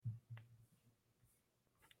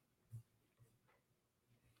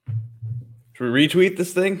Should we retweet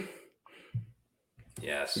this thing?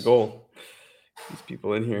 Yes. Goal. These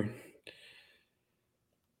people in here.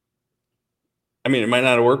 I mean, it might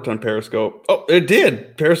not have worked on Periscope. Oh, it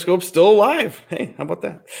did. Periscope's still alive. Hey, how about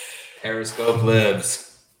that? Periscope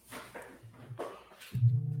lives.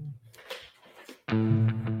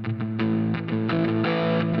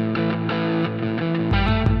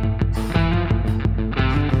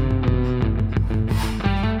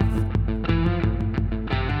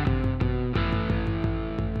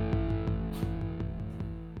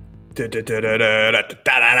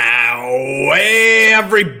 Hey,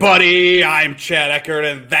 everybody. I'm Chad Eckert,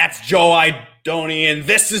 and that's Joe Idoni, and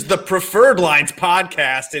this is the Preferred Lines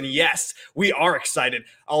podcast. And yes, we are excited,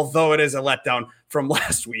 although it is a letdown from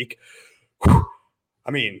last week. Whew.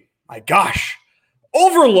 I mean, my gosh.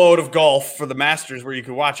 Overload of golf for the Masters where you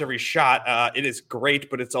can watch every shot. It is great,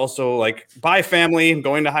 but it's also like, bye, family. I'm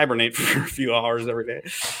going to hibernate for a few hours every day.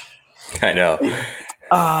 I know.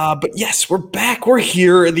 But yes, we're back. We're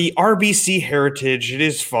here. The RBC Heritage. It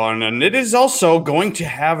is fun. And it is also going to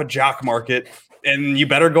have a jock market. And you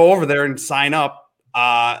better go over there and sign up.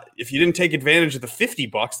 If you didn't take advantage of the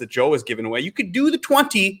 $50 that Joe was giving away, you could do the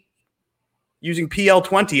 20 using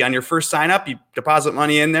PL20 on your first sign up. You deposit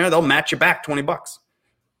money in there. They'll match you back $20.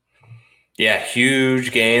 Yeah,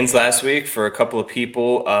 huge gains last week for a couple of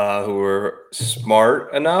people who were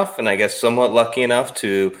smart enough and I guess somewhat lucky enough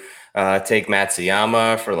to take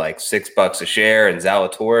Matsuyama for like $6 a share, and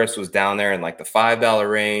Zalatoris was down there in like the $5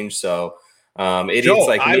 range. So idiots Joe,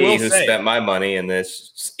 like me who spent my money in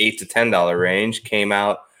this $8 to $10 range came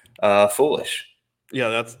out foolish. Yeah,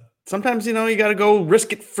 that's sometimes, you got to go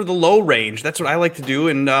risk it for the low range. That's what I like to do,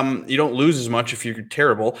 and you don't lose as much if you're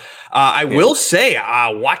terrible. I will say,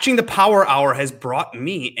 watching the Power Hour has brought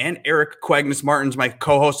me and Eric Quagnus Martins, my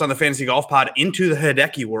co-host on the Fantasy Golf Pod, into the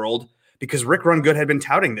Hideki world. Because Rick Rungood had been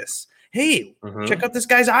touting this. Hey, check out this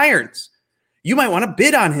guy's irons. You might want to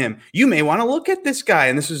bid on him. You may want to look at this guy.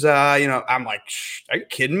 And this was, I'm like, are you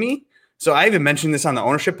kidding me? So I even mentioned this on the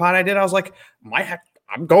ownership pod I did. I was like,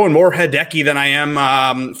 I'm going more Hideki than I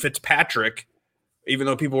am Fitzpatrick, even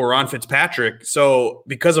though people were on Fitzpatrick. So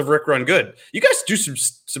because of Rick Rungood, you guys do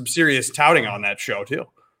some serious touting on that show too.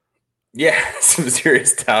 Yeah, some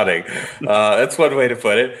serious touting. That's one way to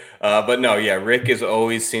put it. But no, yeah, Rick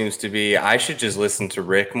always seems to be. I should just listen to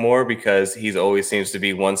Rick more because he's always seems to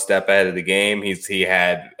be one step ahead of the game. He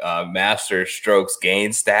had master strokes gain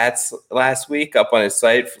stats last week up on his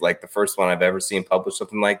site, like the first one I've ever seen publish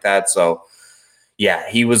something like that. So yeah,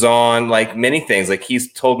 he was on like many things. Like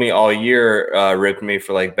he's told me all year, ripped me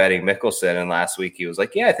for like betting Mickelson, and last week he was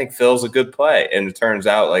like, "Yeah, I think Phil's a good play," and it turns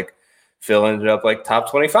out like Phil ended up like top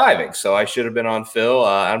 25ing. So I should have been on Phil.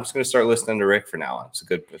 I'm just going to start listening to Rick for now on. It's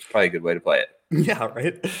probably a good way to play it. Yeah,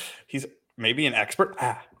 right. He's maybe an expert.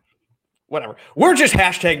 Whatever. We're just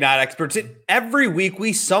hashtag not experts. Every week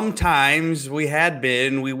we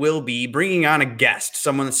will be bringing on a guest,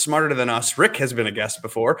 someone that's smarter than us. Rick has been a guest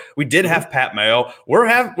before. We did have Pat Mayo. We're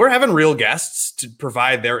having real guests to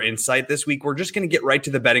provide their insight this week. We're just going to get right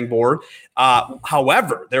to the betting board.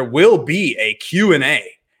 However, there will be a Q&A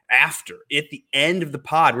after, at the end of the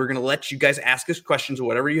pod. We're going to let you guys ask us questions or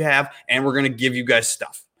whatever you have, and we're going to give you guys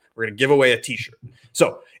stuff. We're going to give away a t-shirt.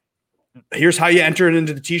 So here's how you enter it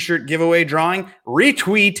into the t-shirt giveaway drawing.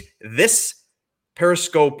 Retweet this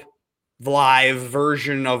Periscope live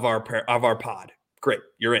version of our pod. Great,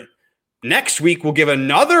 you're in. Next week, we'll give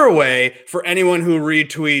another away for anyone who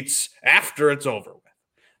retweets after it's over with.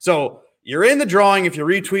 So you're in the drawing if you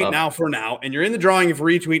retweet now for now, and you're in the drawing if you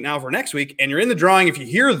retweet now for next week, and you're in the drawing if you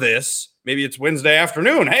hear this. Maybe it's Wednesday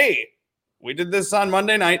afternoon. Hey, we did this on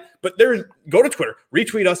Monday night, but go to Twitter,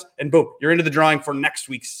 retweet us, and boom, you're into the drawing for next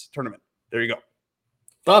week's tournament. There you go.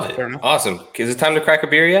 Love it. Awesome. Is it time to crack a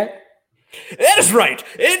beer yet? That is right.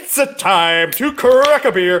 It's a time to crack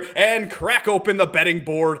a beer and crack open the betting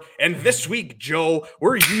board. And this week, Joe,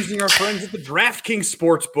 we're using our friends at the DraftKings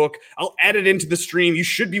Sportsbook. I'll add it into the stream. You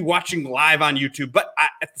should be watching live on YouTube. But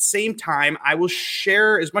at the same time, I will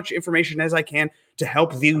share as much information as I can to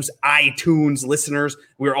help these iTunes listeners.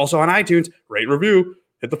 We're also on iTunes. Rate, review,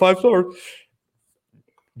 hit the 5-star.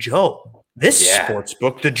 Joe, this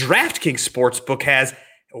sportsbook, the DraftKings Sportsbook, has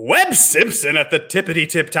Webb Simpson at the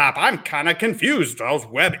tippity-tip top. I'm kind of confused. I was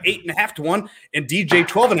Webb 8.5 to 1 and DJ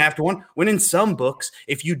 12.5 to 1. When in some books,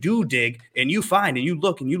 if you do dig and you find and you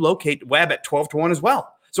look and you locate Webb at 12 to 1 as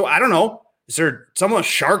well. So I don't know. Is there a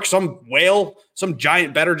shark, some whale, some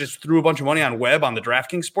giant bettor just threw a bunch of money on Webb on the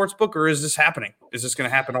DraftKings Sportsbook, or is this happening? Is this going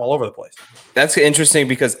to happen all over the place? That's interesting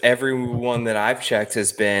because everyone that I've checked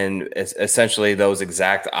has been essentially those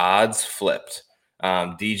exact odds flipped.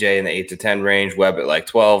 DJ in the 8 to 10 range, Webb at like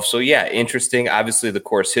 12. So yeah, interesting. Obviously the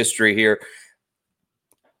course history here.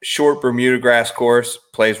 Short Bermuda grass course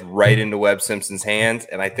plays right into Webb Simpson's hands.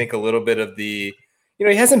 And I think a little bit of the,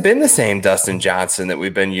 he hasn't been the same Dustin Johnson that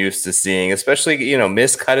we've been used to seeing, especially,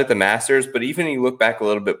 miscut at the Masters. But even you look back a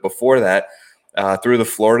little bit before that, through the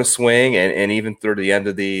Florida swing and even through the end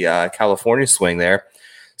of the California swing there,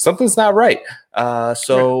 something's not right.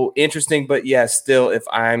 So interesting. But yeah, still, if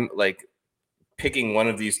I'm like picking one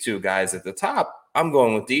of these two guys at the top, I'm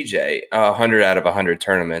going with DJ 100 out of 100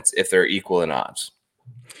 tournaments if they're equal in odds.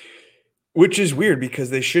 Which is weird because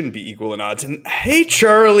they shouldn't be equal in odds. And hey,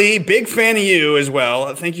 Charlie, big fan of you as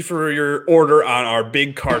well. Thank you for your order on our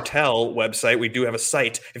Big Cartel website. We do have a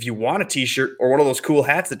site. If you want a t-shirt or one of those cool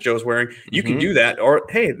hats that Joe's wearing, you can do that. Or,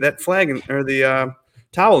 hey, that flag or the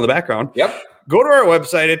towel in the background. Yep. Go to our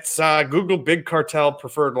website. It's Google Big Cartel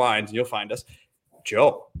Preferred Lines, and you'll find us.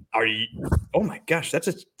 Joe, are you? Oh my gosh, that's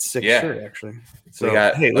a sick shirt, actually. So we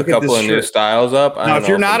got look a couple of new styles up. Now, if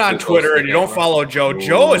you're not on Twitter and you don't follow Joe,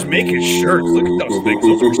 Joe is making shirts. Look at those things.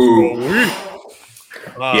 Dude,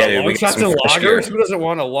 long shots and lagers. Who doesn't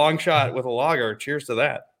want a long shot with a lager? Cheers to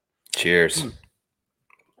that. Cheers.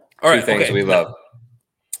 All right, two things we love.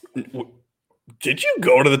 Did you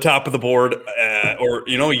go to the top of the board, or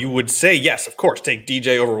you would say yes, of course, take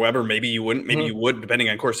DJ over Weber. Maybe you wouldn't. Maybe you would, depending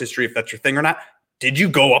on course history, if that's your thing or not. Did you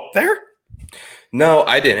go up there? No,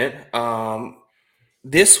 I didn't.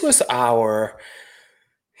 This was I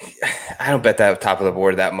don't bet that top of the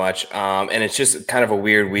board that much. And it's just kind of a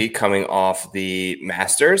weird week coming off the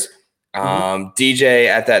Masters. DJ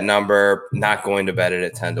at that number, not going to bet it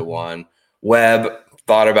at 10 to 1. Webb,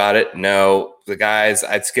 thought about it. No, the guys,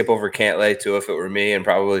 I'd skip over Cantlay too if it were me and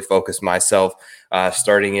probably focus myself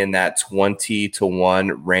starting in that 20 to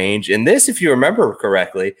 1 range. And this, if you remember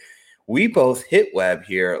correctly, we both hit Webb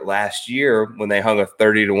here last year when they hung a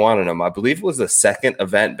 30 to 1 on him. I believe it was the second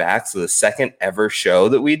event back, so the second ever show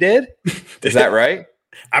that we did. Is that right?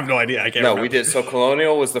 I have no idea. I can't remember. We did. So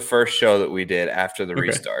Colonial was the first show that we did after the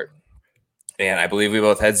restart. And I believe we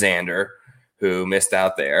both had Xander, who missed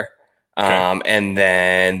out there. And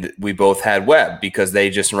then we both had Webb because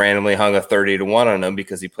they just randomly hung a 30 to 1 on him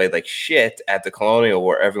because he played like shit at the Colonial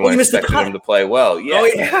where everyone expected him to play well. Yeah. Oh,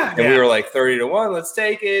 yeah. And we were like 30 to 1, let's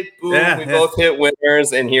take it. Boom. We both hit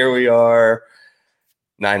winners, and here we are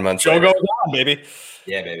 9 months later. Show goes on, baby.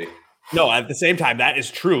 Yeah, baby. No, at the same time, that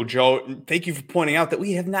is true, Joe. Thank you for pointing out that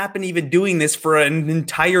we have not been even doing this for an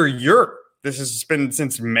entire year. This has been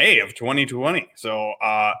since May of 2020. So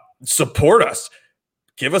support us.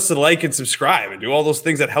 Give us a like and subscribe and do all those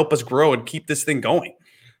things that help us grow and keep this thing going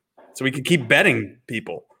so we can keep betting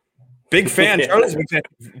people. Big fan. Charlie's a big fan.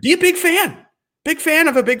 Be a big fan. Big fan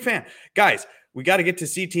of a big fan. Guys, we got to get to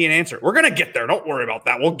CT and answer. We're going to get there. Don't worry about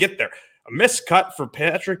that. We'll get there. A miscut for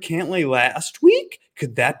Patrick Cantlay last week.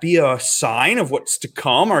 Could that be a sign of what's to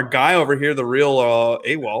come? Our guy over here, the real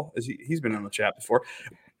AWOL, he's been on the chat before.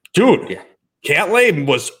 Dude. Yeah. Cantlay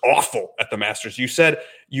was awful at the Masters. You said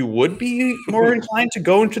you would be more inclined to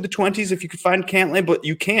go into the 20s if you could find Cantlay, but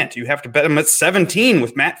you can't. You have to bet him at 17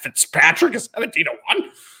 with Matt Fitzpatrick at 17 to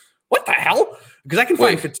 1. What the hell? Because I can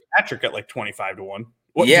find Fitzpatrick at like 25 to 1.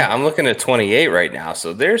 I'm looking at 28 right now.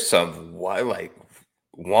 So there's some like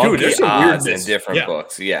wonky odds in different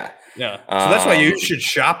books. Yeah. Yeah. So that's why you should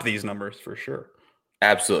shop these numbers for sure.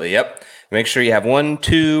 Absolutely. Yep. Make sure you have 1,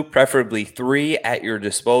 2, preferably 3 at your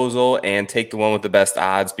disposal and take the one with the best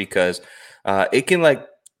odds because it can like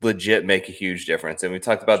legit make a huge difference. And we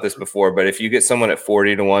talked about this before, but if you get someone at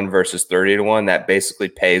 40 to 1 versus 30 to 1, that basically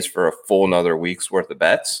pays for a full another week's worth of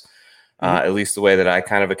bets, at least the way that I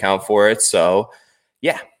kind of account for it. So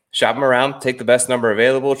yeah, shop them around, take the best number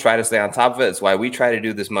available, try to stay on top of it. It's why we try to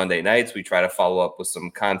do this Monday nights. We try to follow up with some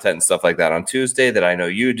content and stuff like that on Tuesday that I know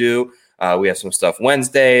you do. We have some stuff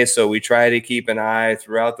Wednesday, so we try to keep an eye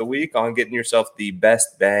throughout the week on getting yourself the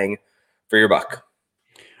best bang for your buck.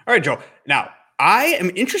 All right, Joe. Now, I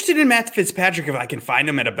am interested in Matt Fitzpatrick if I can find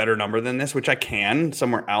him at a better number than this, which I can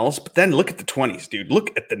somewhere else. But then look at the 20s, dude.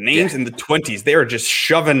 Look at the names in the 20s. They are just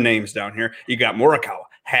shoving names down here. You got Morikawa,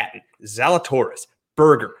 Hatton, Zalatoris,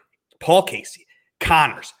 Berger, Paul Casey,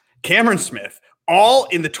 Connors, Cameron Smith, all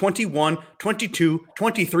in the 21, 22,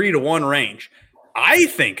 23 to 1 range. I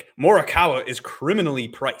think Morikawa is criminally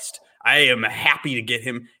priced. I am happy to get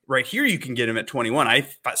him right here. You can get him at 21.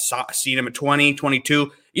 I've seen him at 20,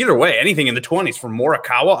 22. Either way, anything in the 20s for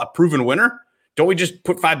Morikawa, a proven winner. Don't we just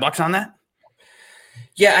put $5 on that?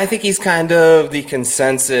 Yeah, I think he's kind of the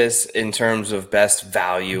consensus in terms of best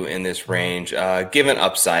value in this range, given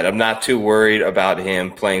upside. I'm not too worried about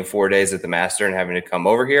him playing 4 days at the Master and having to come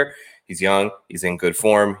over here. He's young. He's in good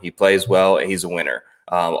form. He plays well. And he's a winner.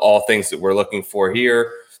 All things that we're looking for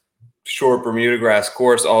here. Short Bermuda grass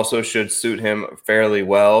course also should suit him fairly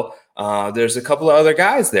well. There's a couple of other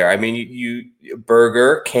guys there. I mean, you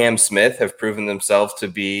Berger, Cam Smith have proven themselves to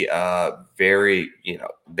be very,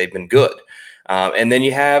 they've been good. And then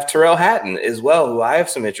you have Tyrrell Hatton as well, who I have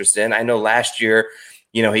some interest in. I know last year,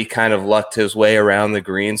 he kind of lucked his way around the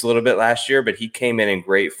greens a little bit last year, but he came in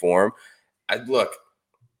great form. Look,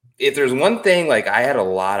 if there's one thing, like I had a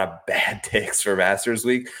lot of bad takes for Masters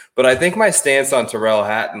Week, but I think my stance on Tyrrell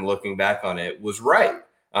Hatton, looking back on it, was right.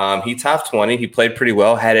 He topped 20. He played pretty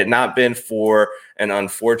well. Had it not been for an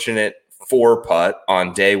unfortunate 4-putt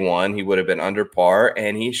on day one, he would have been under par,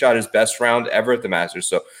 and he shot his best round ever at the Masters.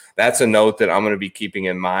 So that's a note that I'm going to be keeping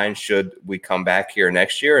in mind should we come back here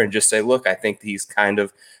next year and just say, look, I think he's kind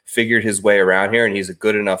of figured his way around here, and he's a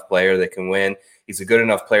good enough player that can win. He's a good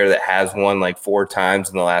enough player that has won like 4 times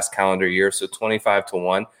in the last calendar year. So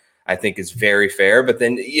 25-1, I think, is very fair. But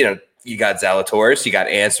then, you got Zalatoris, you got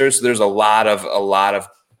Answers. So there's a lot of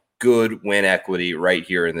good win equity right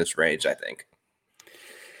here in this range, I think.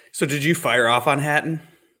 So did you fire off on Hatton?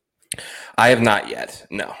 I have not yet.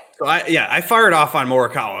 No. So I fired off on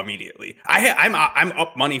Morikawa immediately. I'm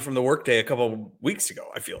up money from the workday a couple of weeks ago,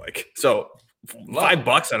 I feel like. So $5 on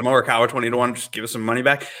a Morikawa 20-1, just give us some money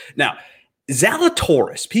back. Now,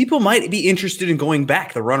 Zalatoris, people might be interested in going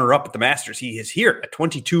back, the runner-up at the Masters. He is here at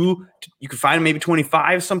 22. You can find him maybe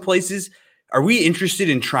 25 some places. Are we interested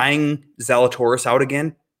in trying Zalatoris out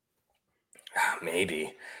again?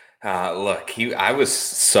 Maybe. Look, I was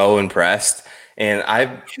so impressed, and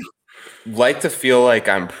I like to feel like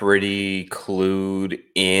I'm pretty clued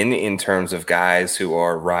in terms of guys who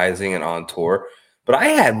are rising and on tour. But I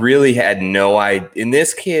had no idea. And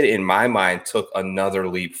this kid, in my mind, took another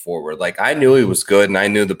leap forward. Like, I knew he was good, and I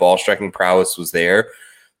knew the ball striking prowess was there.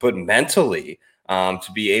 But mentally,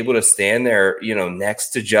 to be able to stand there,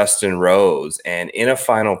 next to Justin Rose and in a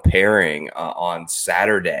final pairing on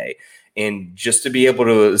Saturday, and just to be able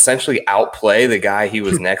to essentially outplay the guy he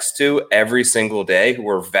was next to every single day, who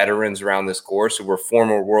were veterans around this course, who were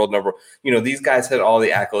former world number. These guys had all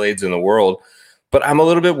the accolades in the world. But I'm a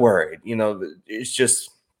little bit worried. It's just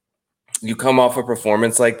you come off a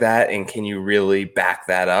performance like that, and can you really back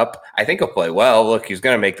that up? I think he'll play well. Look, he's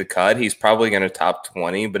going to make the cut. He's probably going to top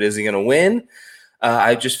 20, but is he going to win?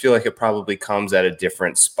 I just feel like it probably comes at a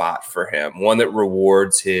different spot for him, one that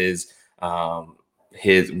rewards his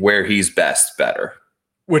where he's best better.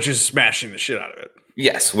 Which is smashing the shit out of it.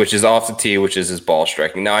 Yes, which is off the tee, which is his ball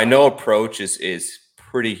striking. Now, I know approach is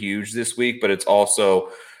pretty huge this week, but it's also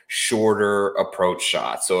shorter approach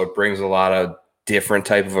shots. So it brings a lot of different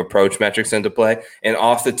type of approach metrics into play. And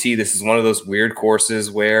off the tee, this is one of those weird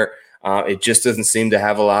courses where it just doesn't seem to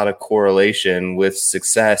have a lot of correlation with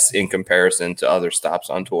success in comparison to other stops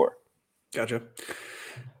on tour. Gotcha.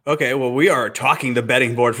 Okay, well, we are talking the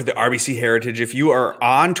betting board for the RBC Heritage. If you are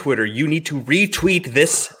on Twitter, you need to retweet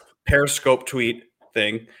this Periscope tweet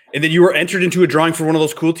thing, and then you are entered into a drawing for one of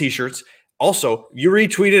those cool t-shirts. Also, you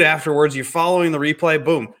retweet it afterwards. You're following the replay.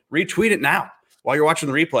 Boom. Retweet it now while you're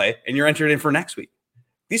watching the replay, and you're entered in for next week.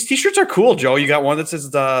 These t-shirts are cool, Joe. You got one that says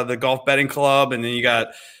the golf betting club, and then you got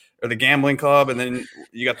the gambling club, and then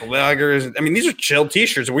you got the laggers. I mean, these are chill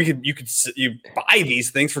t-shirts. You buy these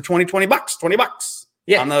things for $20 bucks.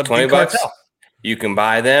 Yeah, on the $20. You can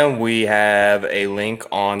buy them. We have a link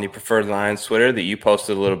on the Preferred Lines Twitter that you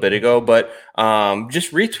posted a little bit ago, but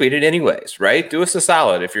just retweet it anyways, right? Do us a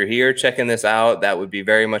solid. If you're here checking this out, that would be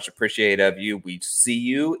very much appreciated of you. We see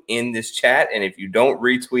you in this chat, and if you don't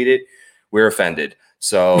retweet it, we're offended.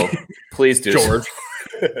 So please do. George.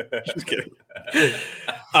 Just kidding.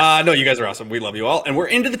 No, you guys are awesome. We love you all. And we're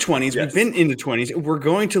into the 20s. Yes. We've been into 20s. We're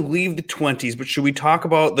going to leave the 20s, but should we talk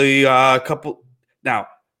about the couple now?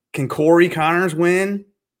 Can Corey Connors win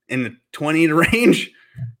in the 20 range?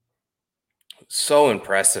 So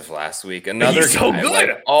impressive last week. Another He's so guy, good.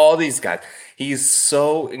 Like all these guys. He's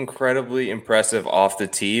so incredibly impressive off the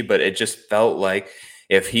tee, but it just felt like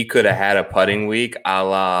if he could have had a putting week a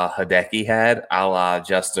la Hideki had, a la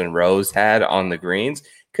Justin Rose had on the greens,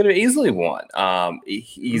 could have easily won.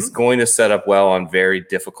 He's going to set up well on very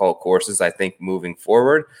difficult courses, I think, moving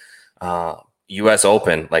forward. U.S.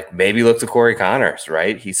 Open, like maybe look to Corey Connors,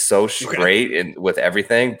 right? He's so straight with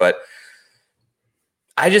everything, but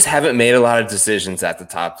I just haven't made a lot of decisions at the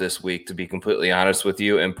top this week, to be completely honest with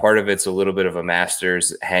you. And part of it's a little bit of a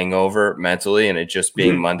Masters hangover mentally, and it just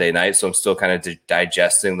being Monday night. So I'm still kind of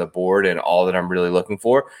digesting the board and all that I'm really looking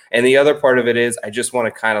for. And the other part of it is I just want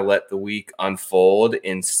to kind of let the week unfold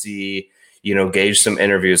and see, gauge some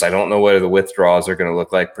interviews. I don't know what the withdrawals are going to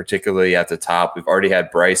look like, particularly at the top. We've already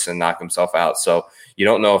had Bryson knock himself out, so you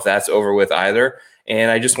don't know if that's over with either.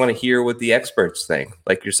 And I just want to hear what the experts think,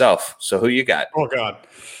 like yourself. So who you got? Oh, God.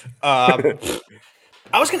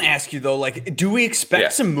 I was going to ask you, though, like, do we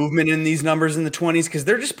expect some movement in these numbers in the 20s? Because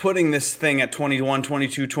they're just putting this thing at 21,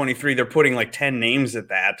 22, 23. They're putting like 10 names at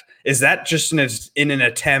that. Is that just in an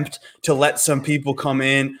attempt to let some people come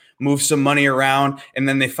in, move some money around, and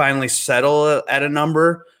then they finally settle at a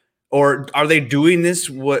number? Or are they doing this?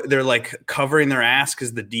 What they're like covering their ass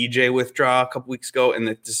because the DJ withdrew a couple weeks ago, and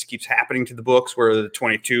that just keeps happening to the books where the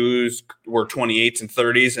 22s were 28s and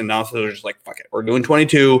 30s, and now they're just like, fuck it, we're doing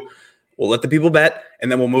 22. We'll let the people bet,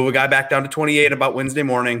 and then we'll move a guy back down to 28 about Wednesday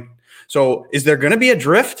morning. So is there going to be a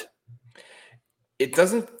drift? It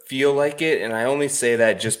doesn't feel like it, and I only say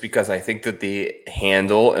that just because I think that the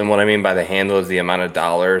handle, and what I mean by the handle is the amount of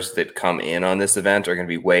dollars that come in on this event, are going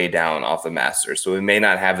to be way down off the Masters. So we may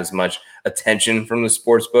not have as much attention from the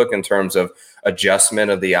sports book in terms of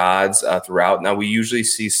adjustment of the odds throughout. Now, we usually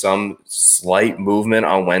see some slight movement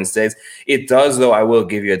on Wednesdays. It does, though, I will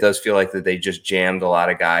give you, it does feel like that they just jammed a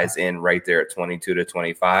lot of guys in right there at 22 to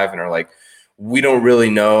 25 and are like, we don't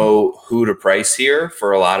really know who to price here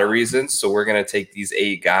for a lot of reasons. So we're going to take these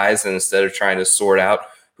 8 guys, and instead of trying to sort out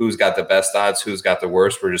who's got the best odds, who's got the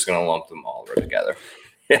worst, we're just going to lump them all together.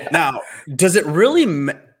 Now, does it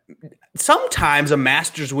really sometimes a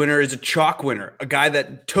Masters winner is a chalk winner, a guy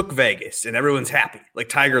that took Vegas and everyone's happy, like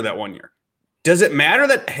Tiger that one year. Does it matter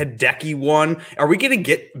that Hideki won? Are we going to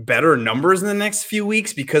get better numbers in the next few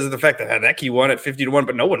weeks because of the fact that Hideki won at 50 to 1,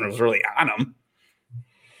 but no one was really on him?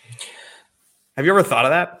 Have you ever thought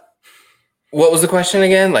of that? What was the question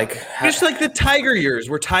again? Like, just like the Tiger years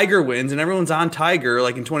where Tiger wins and everyone's on Tiger,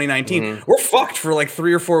 like in 2019, we're fucked for like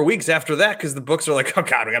 3 or 4 weeks after that because the books are like, oh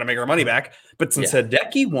God, we got to make our money back. But since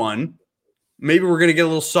Hideki won, maybe we're going to get a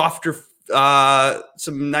little softer,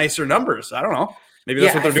 some nicer numbers. I don't know. Maybe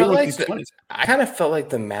that's what they're doing with these 20s. I kind of felt like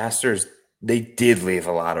the Masters, they did leave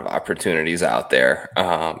a lot of opportunities out there.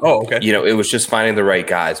 Okay. It was just finding the right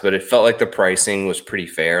guys, but it felt like the pricing was pretty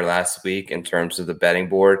fair last week in terms of the betting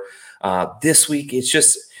board. This week,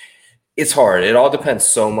 it's hard. It all depends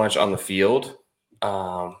so much on the field.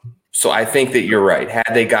 So I think that you're right.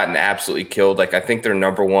 Had they gotten absolutely killed, like I think their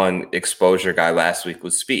number one exposure guy last week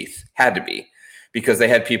was Spieth. Had to be. Because they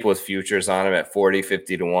had people with futures on him at 40,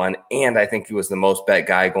 50 to 1. And I think he was the most bet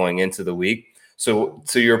guy going into the week. So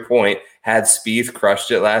to your point, had Spieth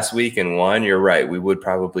crushed it last week and won, you're right. We would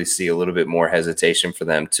probably see a little bit more hesitation for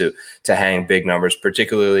them to hang big numbers,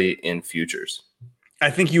 particularly in futures.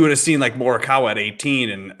 I think you would have seen like Morikawa at 18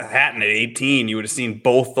 and Hatton at 18. You would have seen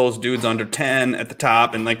both those dudes under 10 at the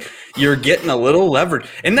top. And like, you're getting a little leverage.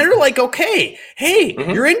 And they're like, okay, hey,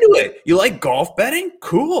 you're into it. You like golf betting?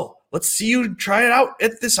 Cool. Let's see you try it out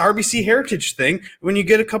at this RBC Heritage thing. When you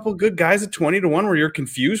get a couple good guys at 20 to 1 where you're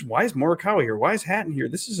confused, why is Morikawa here? Why is Hatton here?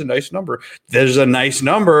 This is a nice number. There's a nice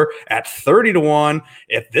number at 30 to 1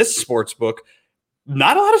 at this sports book.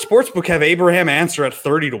 Not a lot of sports book have Abraham Answer at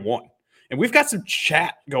 30 to 1. And we've got some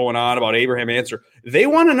chat going on about Abraham Answer. They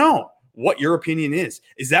want to know what your opinion is.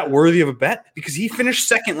 Is that worthy of a bet? Because he finished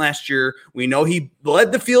second last year. We know he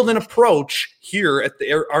led the field in approach here at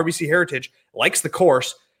the RBC Heritage, likes the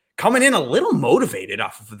course. Coming in a little motivated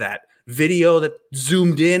off of that video that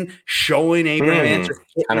zoomed in, showing Abraham Answer.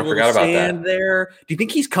 Kind of forgot about that. There. Do you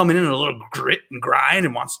think he's coming in a little grit and grind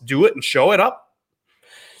and wants to do it and show it up?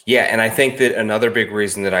 Yeah, and I think that another big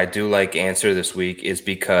reason that I do like Answer this week is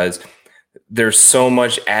because there's so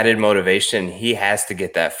much added motivation. He has to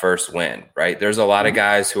get that first win, right? There's a lot of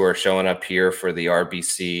guys who are showing up here for the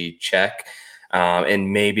RBC check,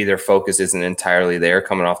 and maybe their focus isn't entirely there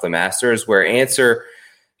coming off the Masters, where Answer –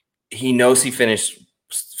 he knows he finished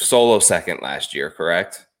solo second last year,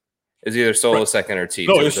 correct? It was either solo second or T2.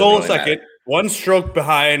 No, he was solo second. Matter. 1 stroke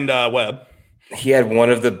behind Webb. He had one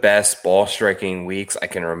of the best ball striking weeks I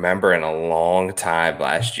can remember in a long time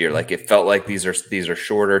last year. Like it felt like these are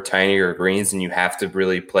shorter, tinier greens, and you have to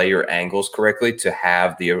really play your angles correctly to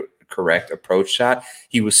have the correct approach shot.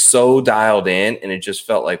 He was so dialed in, and it just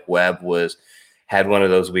felt like Webb had one of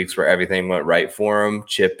those weeks where everything went right for him,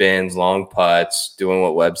 chip ins, long putts, doing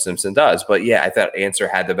what Webb Simpson does. But yeah, I thought Answer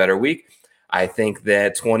had the better week. I think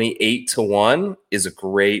that 28 to 1 is a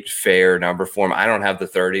great, fair number for him. I don't have the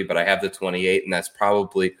 30, but I have the 28, and that's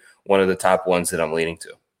probably one of the top ones that I'm leaning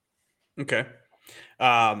to. Okay.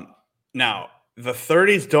 Now, the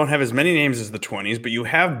 30s don't have as many names as the 20s, but you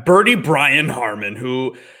have Birdie Brian Harmon,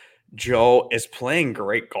 who, Joe, is playing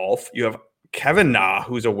great golf. You have Kevin Na,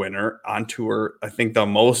 who's a winner on tour, I think the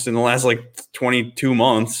most in the last like 22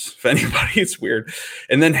 months. If anybody, it's weird.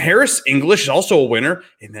 And then Harris English is also a winner.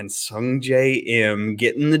 And then Sungjae Im,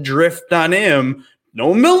 getting the drift on him. No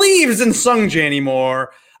one believes in Sungjae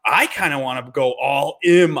anymore. I kind of want to go all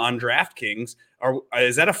Im on DraftKings.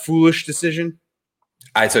 Is that a foolish decision?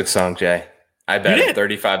 I took Sungjae. I bet it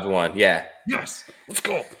 35-1. Yeah. Yes. Let's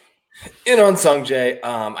go. In on Sungjae.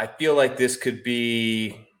 I feel like this could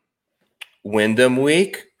be Wyndham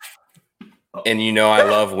week. And I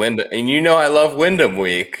love Wyndham. And I love Wyndham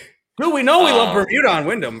week. Dude, we know we love Bermuda on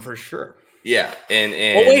Wyndham for sure. Yeah. And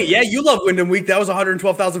wait, yeah, you love Wyndham week. That was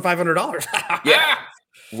 $112,500. Yeah.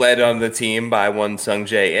 Led on the team by one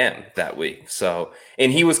Sungjae Im that week. So,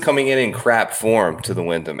 and he was coming in crap form to the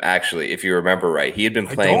Wyndham, actually, if you remember right. He had been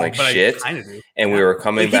playing like shit, and we were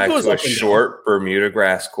coming back to a short Bermuda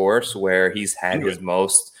grass course where he's had his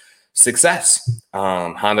most success.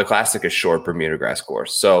 Honda Classic is short Bermuda grass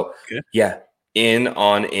course. So, yeah, in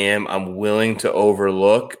on Im. I'm willing to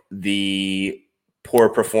overlook the poor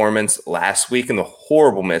performance last week and the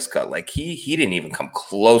horrible miscut. Like he didn't even come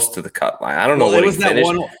close to the cut line. I don't know what he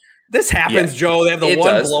finished. This happens, Joe. They have the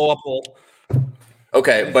one blow up hole.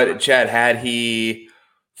 Okay, but Chad, had he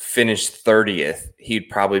finished 30th, he'd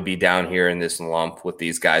probably be down here in this lump with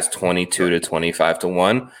these guys 22 to 25 to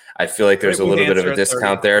 1. I feel like there's a little bit of a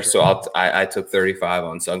discount there. So I took 35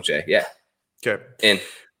 on Sungjae. Yeah. Okay.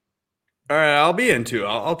 All right, I'll be into.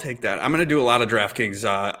 I'll take that. I'm going to do a lot of DraftKings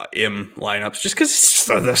Im lineups just because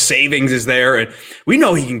the savings is there, and we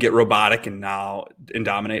know he can get robotic and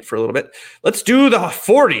dominate for a little bit. Let's do the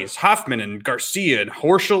 40s: Hoffman and Garcia and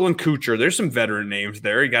Horschel and Kuchar. There's some veteran names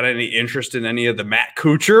there. You got any interest in any of the Matt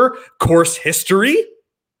Kuchar course history?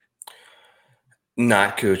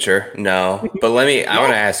 Not Kuchar, no. But I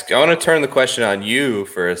want to ask. I want to turn the question on you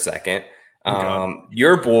for a second.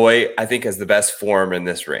 Your boy, I think, has the best form in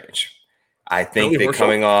this range. I think that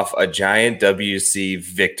coming off a giant WC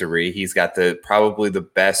victory, he's got probably the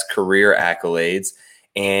best career accolades,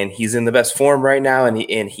 and he's in the best form right now. And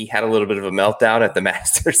he had a little bit of a meltdown at the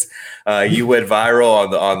Masters. You went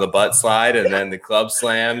viral on the butt slide and then the club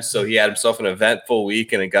slam. So he had himself an eventful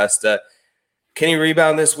week in Augusta. Can he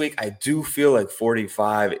rebound this week? I do feel like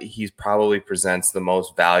 45. He probably presents the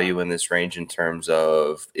most value in this range in terms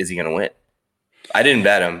of, is he going to win? I didn't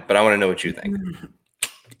bet him, but I want to know what you think.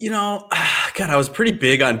 God, I was pretty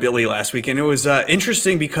big on Billy last week, and it was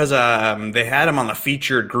interesting because they had him on the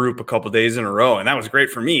featured group a couple days in a row, and that was great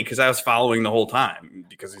for me because I was following the whole time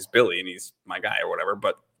because he's Billy and he's my guy or whatever.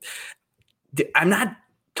 But I'm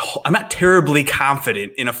not terribly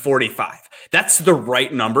confident in a 45. That's the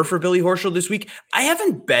right number for Billy Horschel this week. I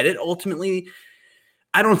haven't bet it ultimately.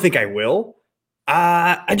 I don't think I will.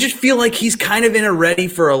 I just feel like he's kind of in a ready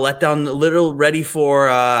for a letdown, a little ready for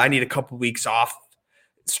I need a couple weeks off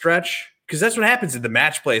stretch, because that's what happens in the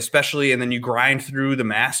match play, especially, and then you grind through the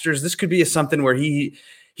Masters. This could be something where he's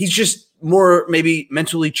just more maybe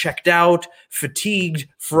mentally checked out, fatigued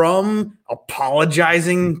from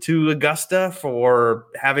apologizing to Augusta for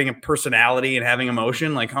having a personality and having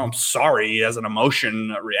emotion. Like, oh, I'm sorry, he has an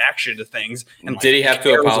emotion reaction to things. And did he have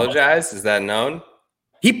to apologize? Is that known?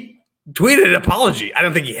 He tweeted an apology. I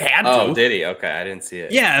don't think he had to. Oh, did he? Okay, I didn't see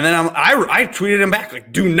it. Yeah, and then I tweeted him back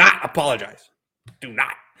like, do not apologize. Do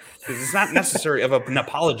not. Because it's not necessary of an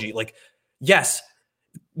apology. Like, yes,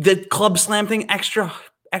 the club slam thing, extra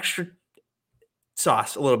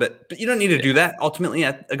sauce a little bit, but you don't need to do that. Ultimately,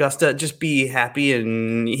 at Augusta, just be happy.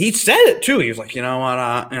 And he said it too. He was like, you know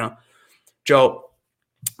what, Joe,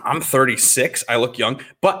 I'm 36. I look young,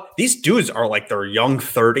 but these dudes are like their young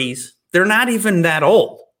 30s. They're not even that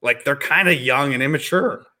old. Like, they're kind of young and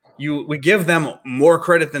immature. We give them more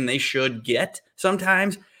credit than they should get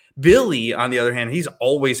sometimes. Billy, on the other hand, he's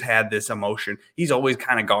always had this emotion. He's always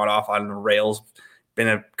kind of gone off on the rails, been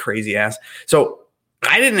a crazy ass. So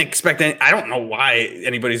I didn't expect any. I don't know why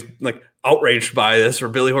anybody's like outraged by this, or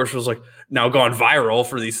Billy Horschel's like now gone viral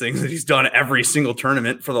for these things that he's done every single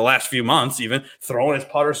tournament for the last few months, even throwing his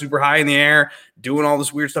putter super high in the air, doing all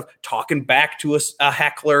this weird stuff, talking back to a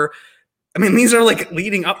heckler. I mean, these are like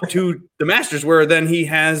leading up to the Masters, where then he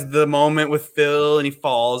has the moment with Phil and he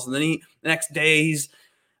falls, and then the next day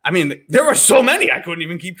there were so many. I couldn't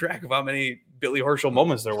even keep track of how many Billy Horschel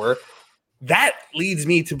moments there were. That leads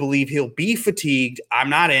me to believe he'll be fatigued. I'm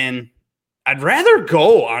not in. I'd rather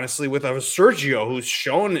go, honestly, with a Sergio who's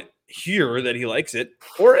shown here that he likes it,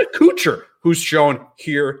 or a Kuchar who's shown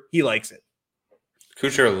here he likes it.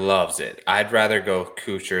 Kuchar loves it. I'd rather go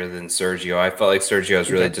Kuchar than Sergio. I felt like Sergio was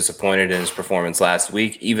really disappointed in his performance last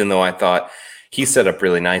week, even though I thought he set up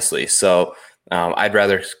really nicely. So I'd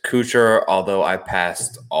rather Kuchar, although I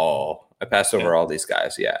passed all I passed over all these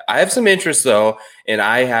guys. Yeah. I have some interest though, and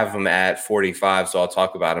I have him at 45, so I'll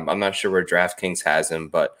talk about him. I'm not sure where DraftKings has him,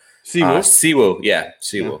 but Siwoo. Yeah,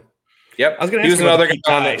 Siwoo. Yep. I was going to ask he was another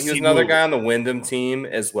guy he was another guy on the Wyndham team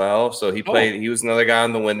as well. So he was another guy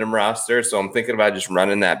on the Wyndham roster. So I'm thinking about just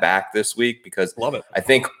running that back this week because love it. I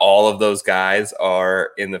think all of those guys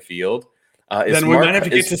are in the field. Then we might have to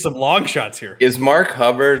get to some long shots here. Is Mark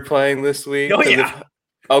Hubbard playing this week? Oh, yeah.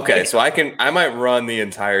 Okay, so I might run the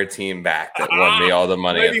entire team back that won me all the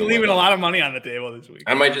money. Maybe leaving a lot of money on the table this week.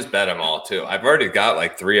 I might just bet them all too. I've already got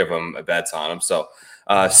like 3 of them bets on them. So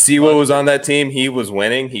Siwoo was on that team. He was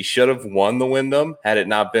winning. He should have won the Wyndham had it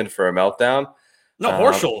not been for a meltdown. No,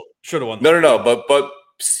 Horschel should have won. No. But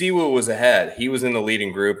Siwoo was ahead. He was in the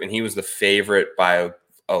leading group, and he was the favorite by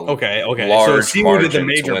a large so margin did the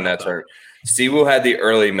major to win that tournament. Siwoo had the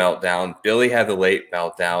early meltdown. Billy had the late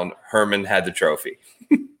meltdown. Herman had the trophy.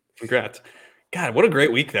 Congrats. God, what a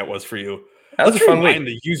great week that was for you. That was a fun week.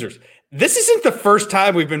 The users. This isn't the first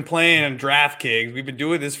time we've been playing on DraftKings. We've been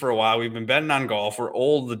doing this for a while. We've been betting on golf. We're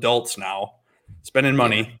old adults now, spending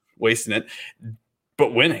money, wasting it,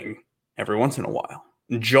 but winning every once in a while.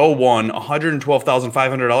 And Joe won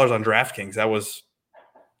 $112,500 on DraftKings. That was,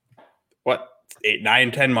 8,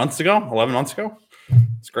 9, 10 months ago? 11 months ago?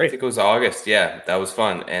 It's great. I think it was August. Yeah, that was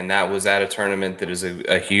fun. And that was at a tournament that is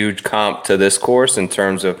a huge comp to this course in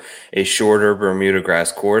terms of a shorter Bermuda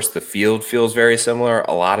grass course. The field feels very similar.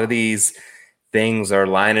 A lot of these things are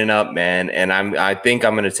lining up, man. And I think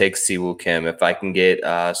I'm going to take Siwoo Kim if I can get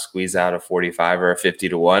squeeze out a 45 or a 50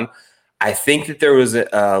 to 1. I think that there was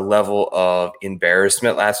a level of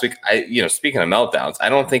embarrassment last week. Speaking of meltdowns, I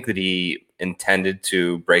don't think that he intended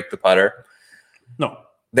to break the putter. No.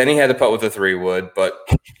 Then he had to putt with a 3-wood, but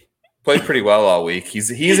played pretty well all week. He's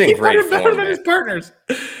in great form. Better than his partners.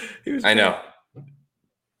 I know.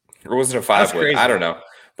 Or was it a 5-wood? I don't know.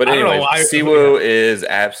 But anyway, Siwoo is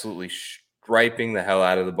absolutely striping the hell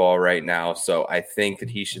out of the ball right now. So I think that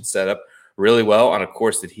he should set up really well on a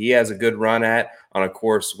course that he has a good run at, on a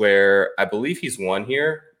course where I believe he's won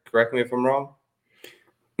here. Correct me if I'm wrong.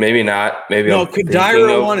 Maybe not. Maybe no.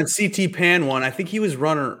 Kodaira won and CT Pan won. I think he was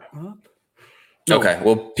runner up. No. Okay,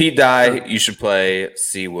 well, Pete Dye, you should play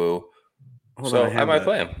Siwoo. I might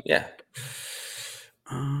play him. Yeah.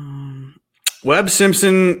 Webb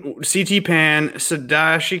Simpson, CT Pan,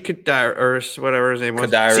 Sadashi Kodaira, or whatever his name was.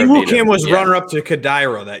 Siwoo Kim was runner up to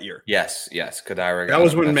Kodaira that year. Yes, Kodaira. That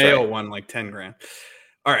was when Mayo won like 10 grand.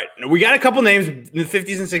 All right, we got a couple names in the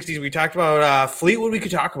 50s and 60s. We talked about Fleetwood. We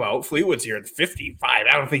could talk about Fleetwood's here at 55. I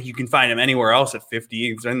don't think you can find him anywhere else at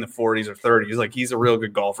 50. He's in the 40s or 30s. Like, he's a real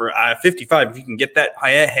good golfer. 55, if you can get that,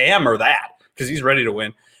 hammer that, because he's ready to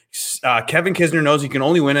win. Kevin Kisner knows he can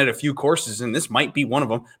only win at a few courses, and this might be one of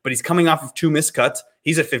them, but he's coming off of 2 missed cuts.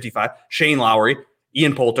 He's at 55. Shane Lowry,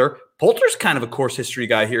 Ian Poulter. Poulter's kind of a course history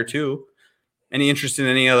guy here, too. Any interest in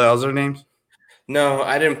any of the other names? No,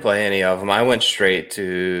 I didn't play any of them. I went straight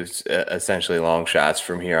to essentially long shots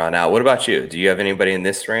from here on out. What about you? Do you have anybody in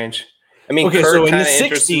this range? I mean, okay, Kirk so kind of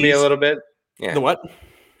interested me a little bit. Yeah. The what?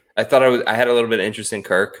 I thought I had a little bit of interest in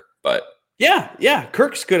Kirk, but yeah,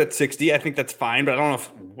 Kirk's good at 60. I think that's fine, but I don't know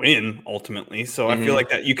if win ultimately. So I feel like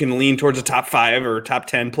that you can lean towards a top 5 or top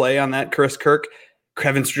 10 play on that. Chris Kirk,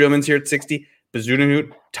 Kevin Streelman's here at 60.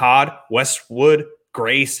 Bazunahut, Todd, Westwood,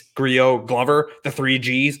 Grace, Griot, Glover, the 3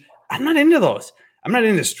 Gs. I'm not into those. I'm not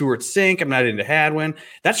into Stuart Sink. I'm not into Hadwin.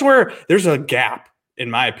 That's where there's a gap,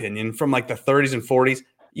 in my opinion, from like the 30s and 40s.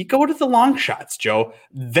 You go to the long shots, Joe.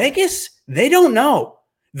 Vegas, they don't know.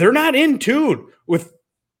 They're not in tune with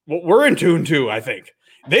what we're in tune to, I think.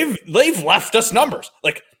 They've left us numbers.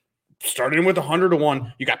 Like, starting with 100 to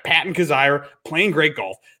 1, you got Patton Kizzire playing great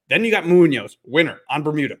golf. Then you got Munoz, winner on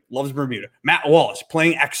Bermuda, loves Bermuda. Matt Wallace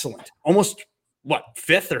playing excellent. Almost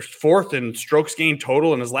 5th or 4th in strokes gained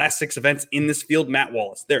total in his last 6 events in this field. Matt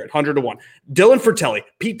Wallace there at 100 to 1. Dylan Fratelli,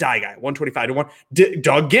 Pete Dye guy, 125 to 1.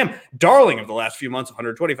 Doug Gim, darling of the last few months,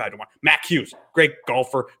 125 to 1. Matt Hughes, great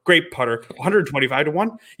golfer, great putter, 125 to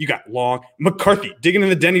 1. You got Long, McCarthy digging in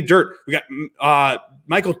the Denny dirt. We got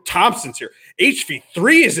Michael Thompson's here.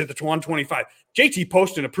 HV3 is at the 125. JT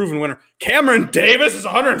Poston, a proven winner. Cameron Davis is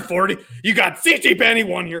 140. You got CT Penny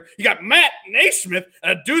one here. You got Matt Naismith,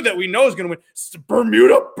 a dude that we know is going to win.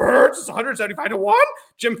 Bermuda Birds is 175 to 1.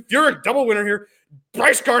 Jim Furyk, double winner here.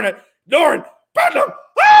 Bryce Garnett, Noren Bedlam,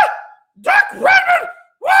 Doc Redmond.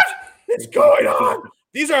 What is going on?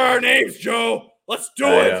 These are our names, Joe. Let's do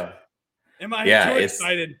it. Am I too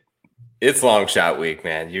excited? It's long shot week,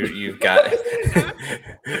 man. You've got.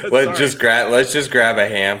 let's just grab a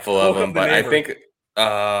handful of them. But I think,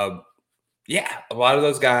 a lot of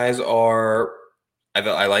those guys are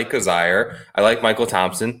I like Kazire. I like Michael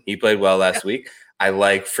Thompson. He played well last week. I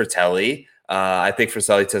like Fratelli. I think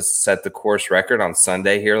Fratelli just set the course record on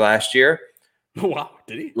Sunday here last year. Wow,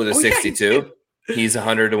 did he? With a 62. Yeah, he's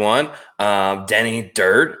 100-1. Denny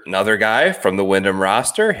Dirt, another guy from the Wyndham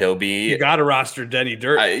roster. He'll be. You got to roster Denny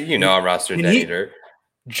Dirt. I roster Denny Dirt.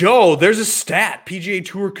 Joe, there's a stat. PGA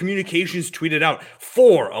Tour Communications tweeted out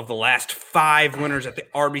 4 of the last 5 winners at the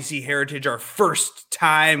RBC Heritage are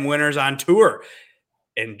first-time winners on tour.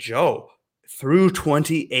 And Joe, through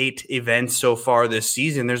 28 events so far this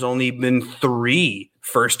season, there's only been 3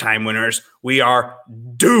 first-time winners. We are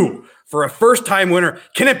due for a first-time winner.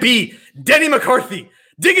 Can it be Denny McCarthy?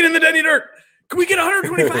 Digging in the Denny Dirt. Can we get a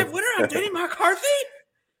 125 winner on Denny McCarthy?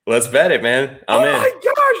 Let's bet it, man. I'm in. Oh, my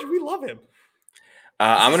gosh. We love him.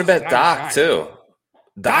 I'm going to bet Doc, too.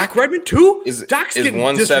 Doc Redman, too? Doc's is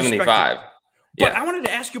 175. But I wanted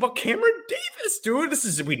to ask you about Cameron Davis, dude.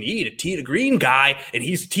 We need a tee to green guy, and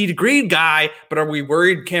he's a tee to green guy. But are we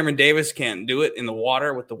worried Cameron Davis can't do it in the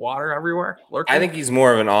water with the water everywhere? I think he's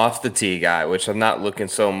more of an off the tee guy, which I'm not looking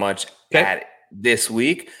so much at this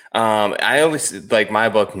week. I always like my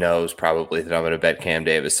book knows probably that I'm going to bet Cam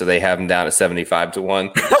Davis, so they have him down at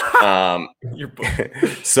 75-1. Your book.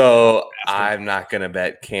 So I'm not going to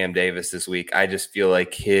bet Cam Davis this week. I just feel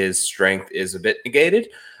like his strength is a bit negated.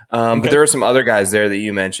 But there are some other guys there that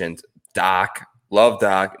you mentioned. Doc, love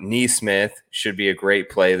Doc. Neesmith should be a great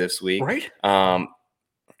play this week. Right.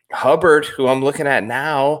 Hubbard, who I'm looking at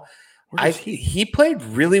now, he played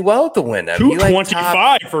really well at the Wyndham.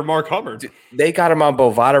 225 for Mark Hubbard. They got him on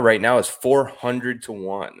Bovada right now as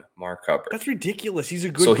 400-1. Mark Hubbard. That's ridiculous. He's a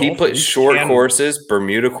good. So he plays short courses,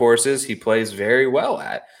 Bermuda courses. He plays very well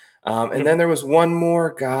at. And then there was one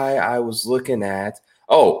more guy I was looking at.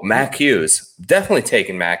 Oh, Mac Hughes. Definitely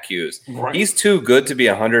taking Mac Hughes. Right. He's too good to be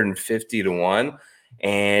 150-1.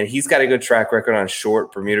 And he's got a good track record on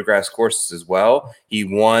short Bermuda grass courses as well. He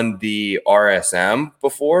won the RSM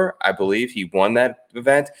before. I believe he won that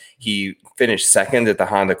event. He finished second at the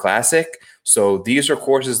Honda Classic. So these are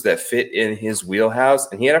courses that fit in his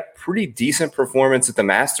wheelhouse. And he had a pretty decent performance at the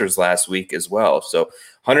Masters last week as well. So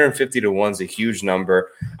 150-1 is a huge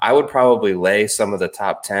number. I would probably lay some of the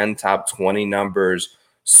top 10, top 20 numbers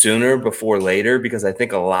sooner before later, because I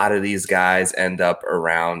think a lot of these guys end up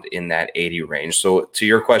around in that 80 range. So to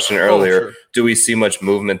your question earlier, do we see much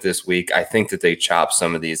movement this week? I think that they chop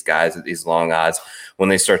some of these guys at these long odds when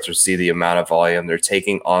they start to see the amount of volume they're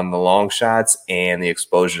taking on the long shots and the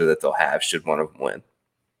exposure that they'll have should one of them win.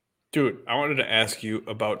 Dude, I wanted to ask you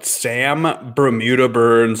about Sam Bermuda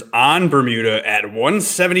Burns on Bermuda at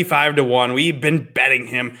 175-1. We've been betting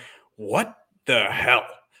him. What the hell?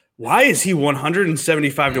 Why is he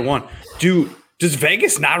 175-1? Does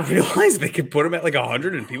Vegas not realize they could put him at like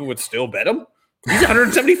 100 and people would still bet him? He's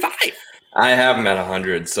 175. I have him at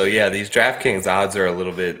 100. So, yeah, these DraftKings odds are a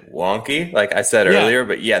little bit wonky, like I said earlier.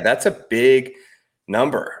 But, yeah, that's a big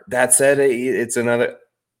number. That said, it's another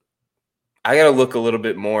 – I got to look a little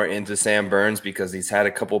bit more into Sam Burns because he's had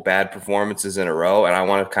a couple bad performances in a row, and I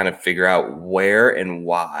want to kind of figure out where and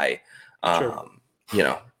why. But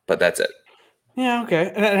that's it. Yeah,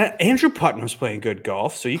 okay. Andrew Putnam's playing good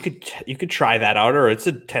golf, so you could try that out, or it's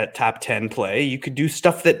a top 10 play. You could do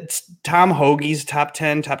stuff that Tom Hoagie's top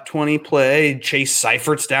 10, top 20 play. Chase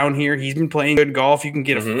Seifert's down here. He's been playing good golf. You can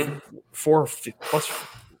get a 45-1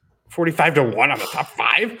 on the top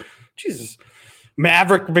 5. Jesus.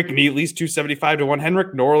 Maverick McNeely's 275-1.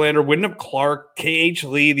 Henrik Norlander, Wyndham Clark, KH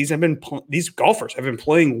Lee. These golfers have been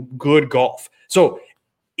playing good golf. So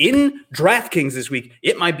in DraftKings this week,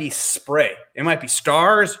 it might be spray. It might be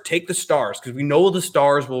stars. Take the stars because we know the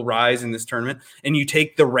stars will rise in this tournament. And you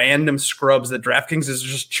take the random scrubs that DraftKings is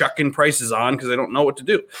just chucking prices on because they don't know what to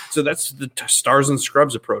do. So that's the stars and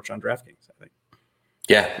scrubs approach on DraftKings, I think.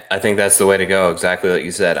 Yeah, I think that's the way to go. Exactly like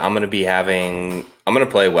you said. I'm going to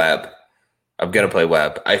play Webb. I'm going to play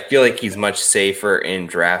Webb. I feel like he's much safer in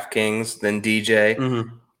DraftKings than DJ.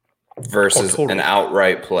 Versus an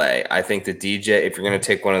outright play. I think the DJ, if you're going to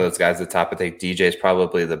take one of those guys at the top, I think DJ is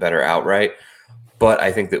probably the better outright. But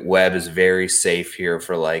I think that Webb is very safe here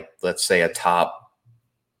for, like, let's say a top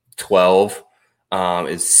 12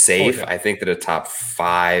 is safe. I think that a top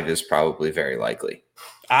 5 is probably very likely.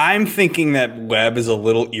 I'm thinking that Webb is a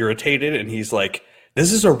little irritated and he's like,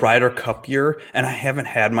 this is a Ryder Cup year and I haven't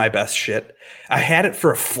had my best shit. I had it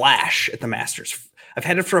for a flash at the Masters. I've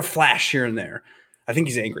had it for a flash here and there. I think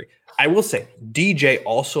he's angry. I will say DJ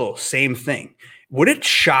also same thing. Would it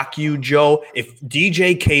shock you, Joe, if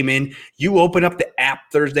DJ came in, you open up the app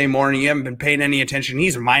Thursday morning, you haven't been paying any attention,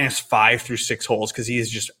 he's -5 through 6 holes because he is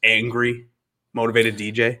just angry, motivated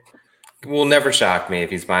DJ? will never shock me if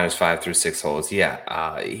he's -5 through 6 holes.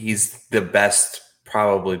 Yeah, he's the best,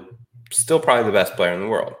 probably the best player in the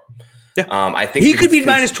world. Yeah, I think he could be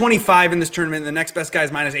 -25 in this tournament. And the next best guy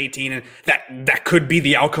is -18, and that could be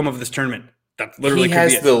the outcome of this tournament. That literally he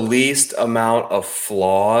has the least amount of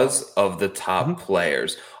flaws of the top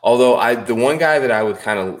players. Although the one guy that I would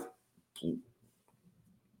kind of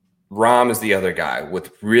Rahm is the other guy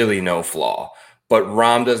with really no flaw. But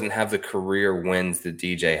Rahm doesn't have the career wins that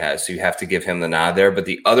DJ has, so you have to give him the nod there. But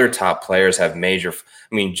the other top players have major.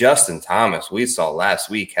 I mean, Justin Thomas, we saw last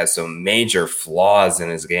week, has some major flaws in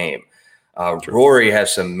his game. Rory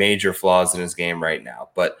has some major flaws in his game right now.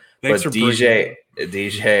 But DJ,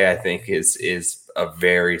 I think is a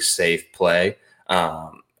very safe play.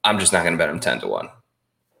 I'm just not going to bet him 10-1.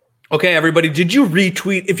 Okay, everybody, did you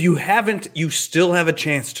retweet? If you haven't, you still have a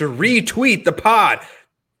chance to retweet the pod.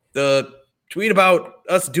 The tweet about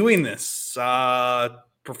us doing this.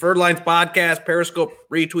 Preferred Lines Podcast, Periscope,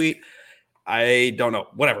 retweet. I don't know.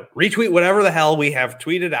 Whatever. Retweet whatever the hell we have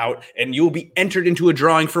tweeted out, and you will be entered into a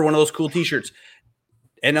drawing for one of those cool t-shirts.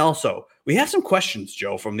 And also, we have some questions,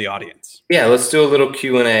 Joe, from the audience. Yeah, let's do a little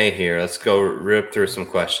Q&A here. Let's go rip through some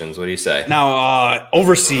questions. What do you say? Now,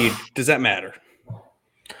 overseed, does that matter?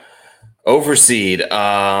 Overseed.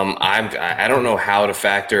 I don't know how to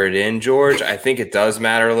factor it in, George. I think it does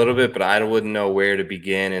matter a little bit, but I wouldn't know where to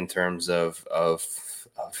begin in terms of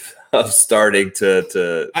starting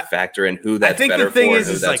to factor in who that's better for and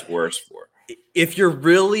who that's worse for. If you're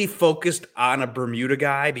really focused on a Bermuda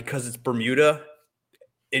guy because it's Bermuda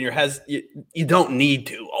in your head, you don't need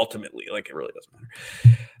to ultimately. Like, it really doesn't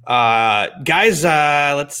matter. Guys,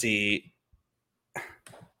 let's see.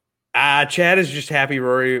 Chad is just happy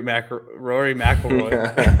Rory McIlroy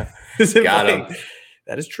is Got him.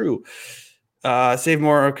 That is true. Save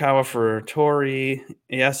Morikawa for Tori.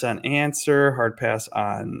 Yes on answer. Hard pass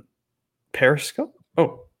on Periscope.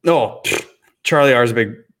 Oh, no. Charlie R is a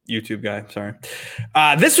big YouTube guy. Sorry.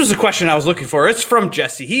 This was a question I was looking for. It's from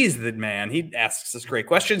Jesse. He's the man. He asks us great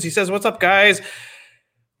questions. He says, what's up, guys?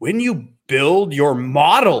 When you build your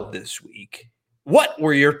model this week, what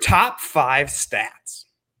were your top 5 stats?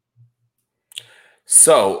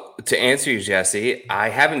 So to answer you, Jesse, I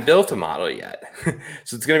haven't built a model yet.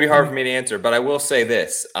 So it's going to be hard for me to answer, but I will say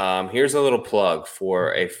this. Here's a little plug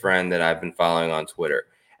for a friend that I've been following on Twitter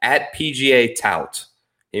at PGA Tout.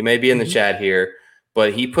 He may be in the chat here,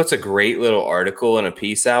 but he puts a great little article and a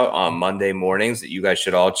piece out on Monday mornings that you guys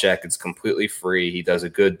should all check. It's completely free. He does a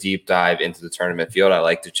good deep dive into the tournament field. I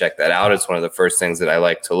like to check that out. It's one of the first things that I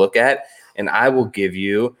like to look at. And I will give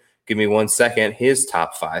me 1 second, his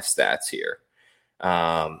top 5 stats here.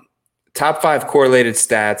 Top 5 correlated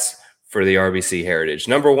stats for the RBC Heritage.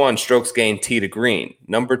 Number 1, strokes gained tee to green.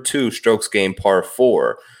 Number 2, strokes gained par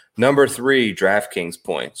 4. Number 3, DraftKings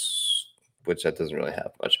points, which that doesn't really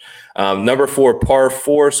have much. Number 4, par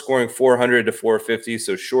 4, scoring 400 to 450,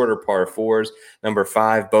 so shorter par 4s. Number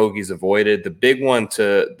 5, bogeys avoided. The big one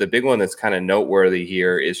that's kind of noteworthy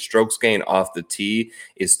here is strokes gained off the tee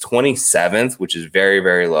is 27th, which is very,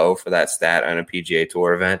 very low for that stat on a PGA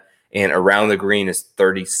Tour event. And around the green is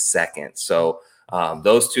 32nd. So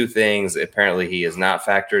those two things, apparently he has not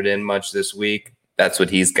factored in much this week. That's what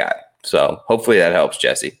he's got. So hopefully that helps,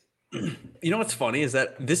 Jesse. You know what's funny is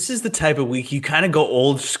that this is the type of week you kind of go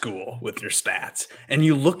old school with your stats. And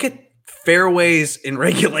you look at fairways in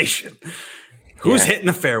regulation. Who's hitting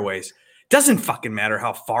the fairways? Doesn't fucking matter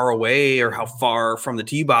how far away or how far from the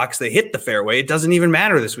tee box they hit the fairway. It doesn't even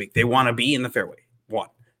matter this week. They want to be in the fairway. 1.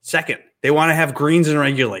 Second, they want to have greens in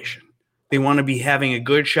regulation. They want to be having a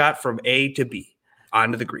good shot from A to B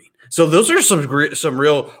onto the green. So those are some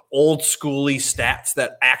real old schooly stats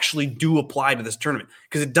that actually do apply to this tournament,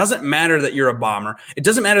 because it doesn't matter that you're a bomber. It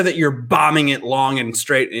doesn't matter that you're bombing it long and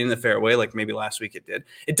straight in the fairway like maybe last week it did.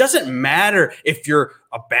 It doesn't matter if you're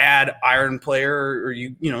a bad iron player or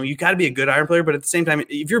you got to be a good iron player, but at the same time,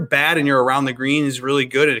 if you're bad and you're around the green is really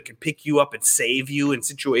good and it can pick you up and save you in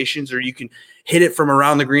situations, or you can hit it from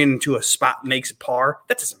around the green into a spot that makes it par.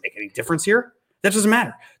 That doesn't make any difference here. That doesn't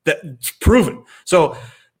matter. That's proven. So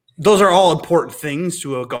those are all important things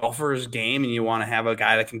to a golfer's game, and you want to have a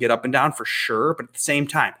guy that can get up and down for sure. But at the same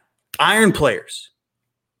time, iron players,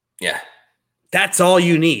 that's all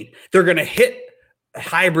you need. They're going to hit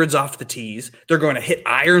hybrids off the tees. They're going to hit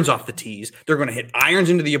irons off the tees. They're going to hit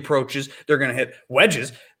irons into the approaches. They're going to hit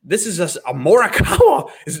wedges. This is a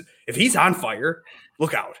Morikawa. If he's on fire,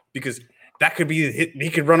 look out, because that could be he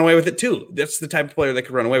could run away with it too. That's the type of player that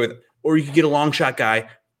could run away with it. Or you could get a long shot guy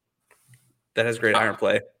that has great iron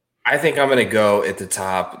play. I think I'm going to go at the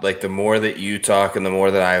top. Like, the more that you talk and the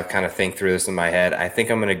more that I kind of think through this in my head, I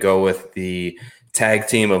think I'm going to go with the tag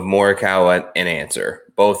team of Morikawa and Answer,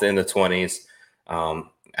 both in the 20s.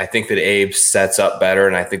 I think that Abe sets up better,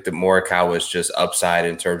 and I think that Morikawa is just upside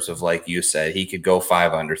in terms of, like you said, he could go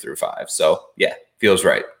 5 under through 5. So, yeah, feels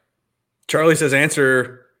right. Charlie says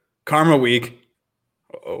Answer Karma Week.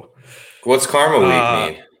 Uh-oh. What's Karma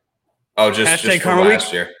Week mean? Oh, just Karma last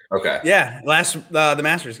Week? year. Okay. Yeah, the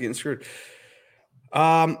Masters getting screwed.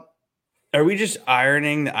 Are we just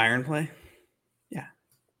ironing the iron play? Yeah.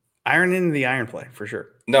 Ironing the iron play for sure.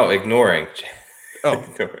 No, ignoring. Oh.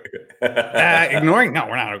 Ignoring? No,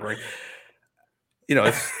 we're not ignoring.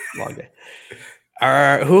 It's a long day.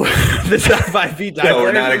 Who the top 5 feet? No,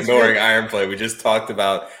 we're not ignoring iron play. We just talked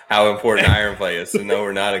about how important iron play is. So no,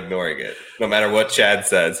 we're not ignoring it. No matter what Chad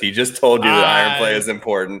says, he just told you that iron play is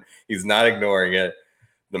important. He's not ignoring it.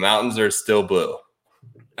 The mountains are still blue.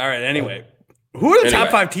 All right. Anyway, who are the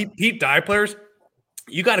top 5 Pete Dye players?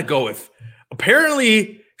 You got to go with.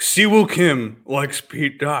 Apparently, Siwoo Kim likes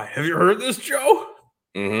Pete Dye. Have you heard this, Joe?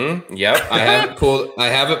 Mm-hmm. Yep. I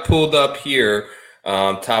have it pulled up here.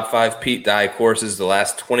 Top 5 Pete Dye courses, the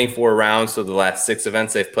last 24 rounds, so the last 6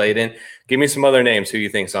 events they've played in. Give me some other names who you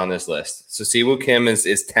think's on this list. So Siwoo Kim is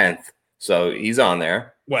 10th, so he's on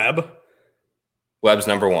there. Webb's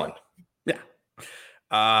number 1. Yeah.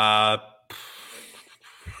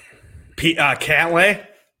 Cantlay.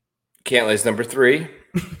 Cantlay's number 3.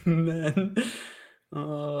 Then,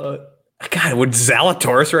 God, would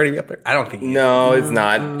Zalatoris already be up there? I don't think. No, it's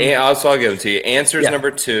not. I'll give it to you. Answer's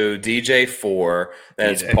number 2, DJ 4.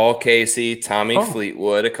 Then it's Paul Casey, Tommy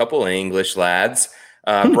Fleetwood, a couple of English lads.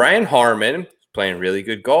 Brian Harmon playing really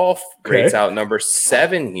good golf. Rates out number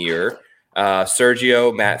 7 here.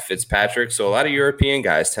 Sergio, Matt Fitzpatrick. So a lot of European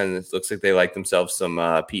guys looks like they like themselves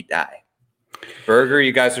some Pete Dye. Berger,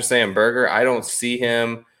 you guys are saying Berger. I don't see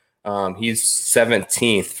him. He's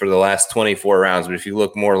 17th for the last 24 rounds, but if you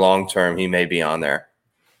look more long-term, he may be on there.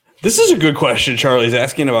 This is a good question. Charlie's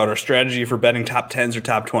asking about our strategy for betting top 10s or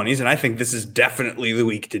top 20s, and I think this is definitely the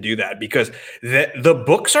week to do that because the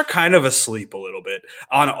books are kind of asleep a little bit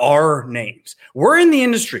on our names. We're in the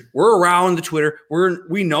industry. We're around the Twitter.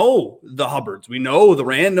 We know the Hubbards. We know the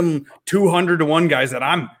random 200 to 1 guys that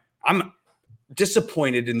I'm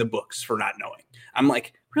disappointed in the books for not knowing. I'm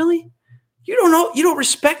like, really? You don't know? You don't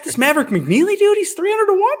respect this Maverick McNeely dude? He's 300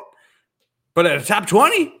 to 1? But at a top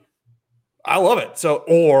 20, I love it. So,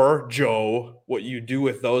 or Joe, what you do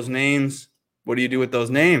with those names? What do you do with those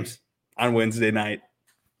names on Wednesday night?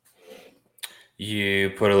 You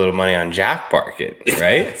put a little money on Jack Market,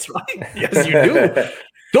 right? That's right. Yes, you do.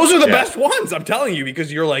 Those are the best ones, I'm telling you,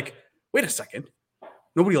 because you're like, wait a second.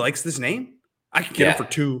 Nobody likes this name? I could get him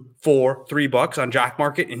for $2, $4, $3 on Jack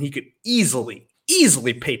Market, and he could easily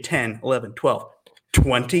pay 10, 11, 12,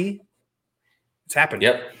 20. It's happened.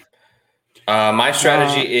 Yep. My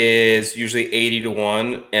strategy is usually 80 to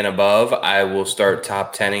 1 and above. I will start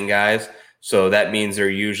top 10ing guys. So that means they're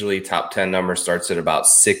usually top 10 number starts at about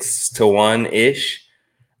 6 to 1 ish.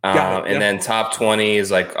 Then top 20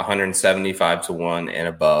 is like 175 to 1 and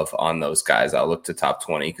above on those guys. I'll look to top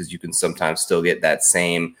 20 because you can sometimes still get that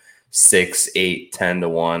same 6, 8, 10 to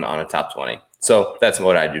 1 on a top 20. So that's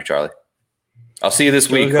what I do, Charlie. I'll see you this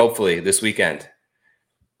week, hopefully this weekend.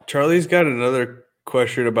 Charlie's got another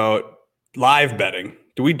question about live betting.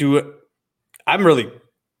 Do we do it?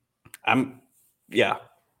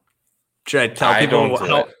 Should I tell people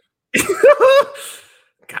how?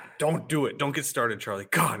 God, don't do it. Don't get started, Charlie.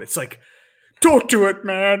 God, it's like, don't do it,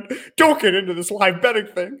 man. Don't get into this live betting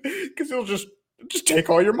thing because it'll just take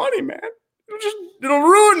all your money, man. It'll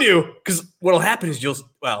ruin you. Because what'll happen is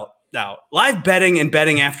now, live betting and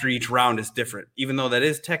betting after each round is different, even though that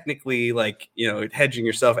is technically like, hedging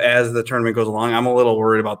yourself as the tournament goes along. I'm a little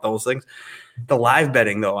worried about those things. The live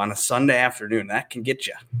betting, though, on a Sunday afternoon, that can get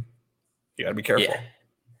you. You got to be careful. Yeah.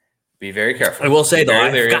 Be very careful. I will say, though,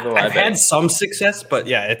 I've had some success, but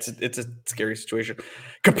yeah, it's a scary situation.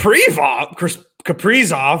 Kaprizov,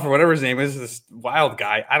 or whatever his name is, this wild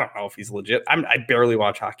guy. I don't know if he's legit. I barely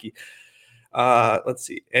watch hockey. Let's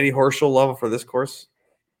see. Eddie Horschel level for this course.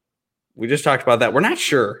 We just talked about that. We're not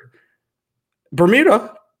sure.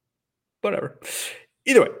 Bermuda, whatever.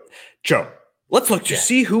 Either way, Joe, let's look to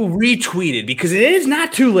see who retweeted because it is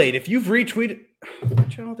not too late. If you've retweeted,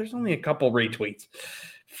 Joe, there's only a couple retweets.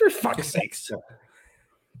 For fuck's sakes.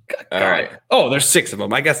 God. All right. Oh, there's 6 of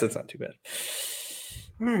them. I guess that's not too bad.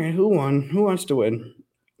 All right. Who won? Who wants to win?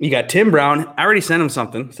 You got Tim Brown. I already sent him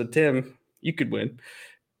something. So, Tim, you could win.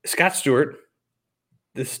 Scott Stewart.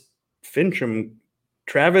 This Fincham.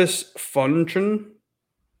 Travis Funchen.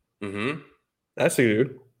 Mm-hmm. That's a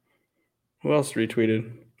dude. Who else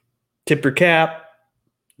retweeted? Tip your cap.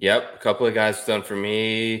 Yep, a couple of guys have done for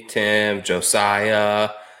me. Tim, Josiah,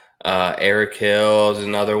 Eric Hill is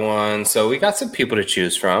another one. So we got some people to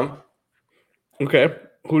choose from. Okay.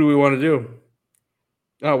 Who do we want to do?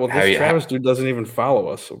 Oh, well, this Travis dude doesn't even follow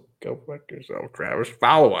us. So go fuck yourself, Travis.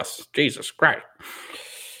 Follow us. Jesus Christ.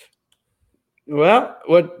 Well,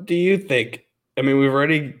 what do you think? I mean, we've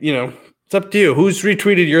already, it's up to you. Who's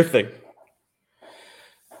retweeted your thing?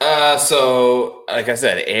 So like I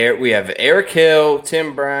said, we have Eric Hill,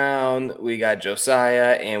 Tim Brown, we got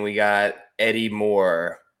Josiah, and we got Eddie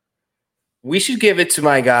Moore. We should give it to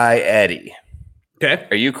my guy, Eddie. Okay.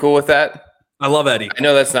 Are you cool with that? I love Eddie. I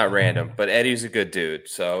know that's not random, but Eddie's a good dude.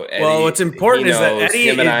 So Eddie, well, what's important is that Eddie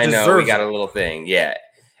him and I know we got a little thing. Yeah.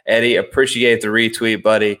 Eddie, appreciate the retweet,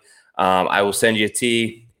 buddy. I will send you a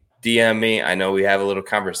T. DM me. I know we have a little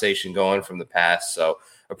conversation going from the past. So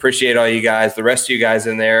appreciate all you guys. The rest of you guys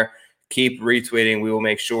in there, keep retweeting. We will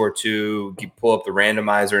make sure to pull up the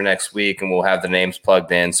randomizer next week, and we'll have the names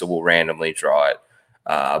plugged in, so we'll randomly draw it.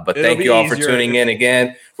 But thank you all for tuning in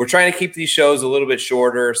again. We're trying to keep these shows a little bit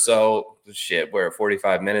shorter. So, we're at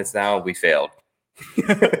 45 minutes now. We failed.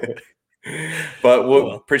 But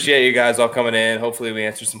we'll appreciate you guys all coming in. Hopefully we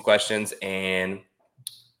answer some questions, and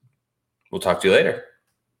we'll talk to you later.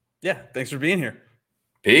 Yeah, thanks for being here.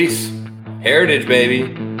 Peace. Heritage, baby.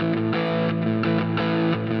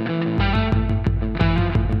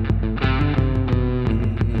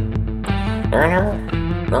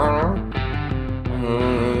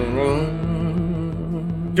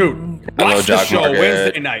 Dude, watch the show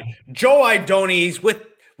Wednesday night. Joe Idoni's with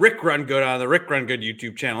Rick Run Good on the Rick Run Good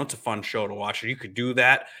YouTube channel. It's a fun show to watch. You could do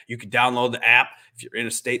that. You could download the app if you're in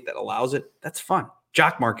a state that allows it. That's fun.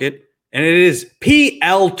 Jock Market. And it is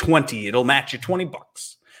PL20. It'll match you $20.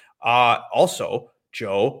 Also,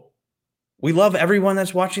 Joe, we love everyone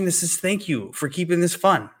that's watching this. Thank you for keeping this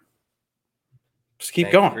fun. Just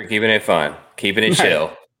keep going. For keeping it fun. Keeping it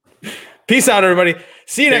chill. Peace out, everybody.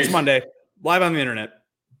 See you next Monday. Live on the internet.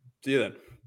 See you then.